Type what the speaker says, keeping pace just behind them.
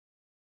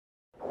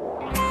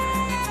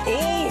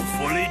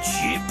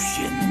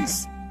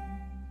Egyptians.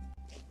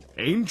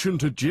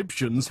 Ancient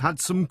Egyptians had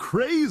some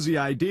crazy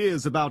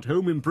ideas about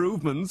home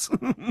improvements.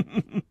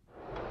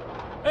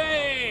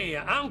 Hey,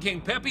 I'm King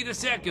Pepi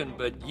II,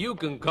 but you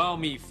can call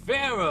me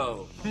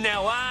Pharaoh.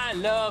 Now, I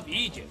love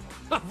Egypt.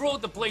 I've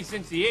ruled the place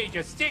since the age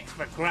of 6,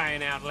 for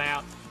crying out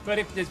loud. But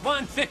if there's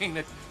one thing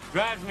that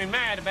drives me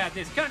mad about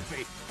this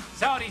country,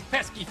 it's all these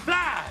pesky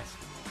flies.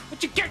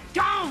 But you get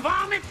gone,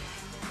 vomit!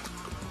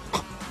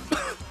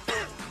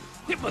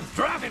 It was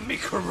driving me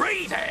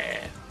crazy.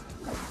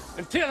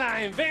 Until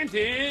I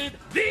invented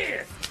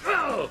this.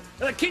 Oh,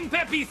 the King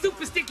Pepi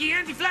Super Sticky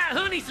Anti-Fly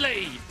Honey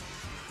Slave.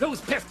 Those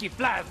pesky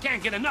flies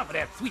can't get enough of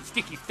that sweet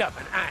sticky stuff,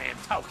 and I am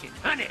talking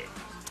honey.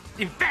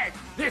 In fact,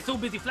 they're so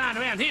busy flying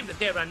around him that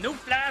there are no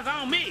flies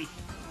on me.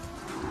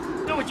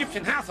 No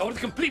Egyptian household is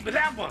complete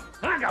without one.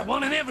 I got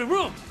one in every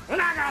room,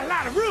 and I got a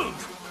lot of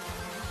rooms.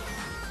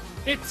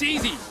 It's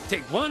easy.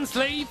 Take one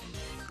slave,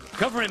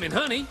 cover him in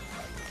honey,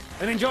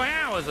 and enjoy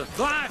hours of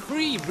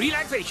fly-free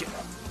relaxation.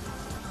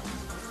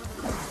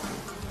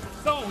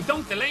 So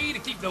don't delay to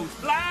keep those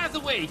flies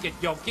away. Get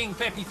your King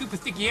Pepi Super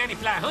Sticky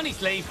Anti-Fly Honey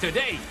Slave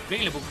today.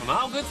 Available from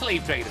all good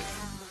slave traders.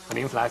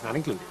 Honey and flies not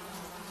included.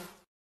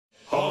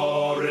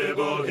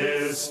 Horrible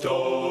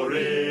history.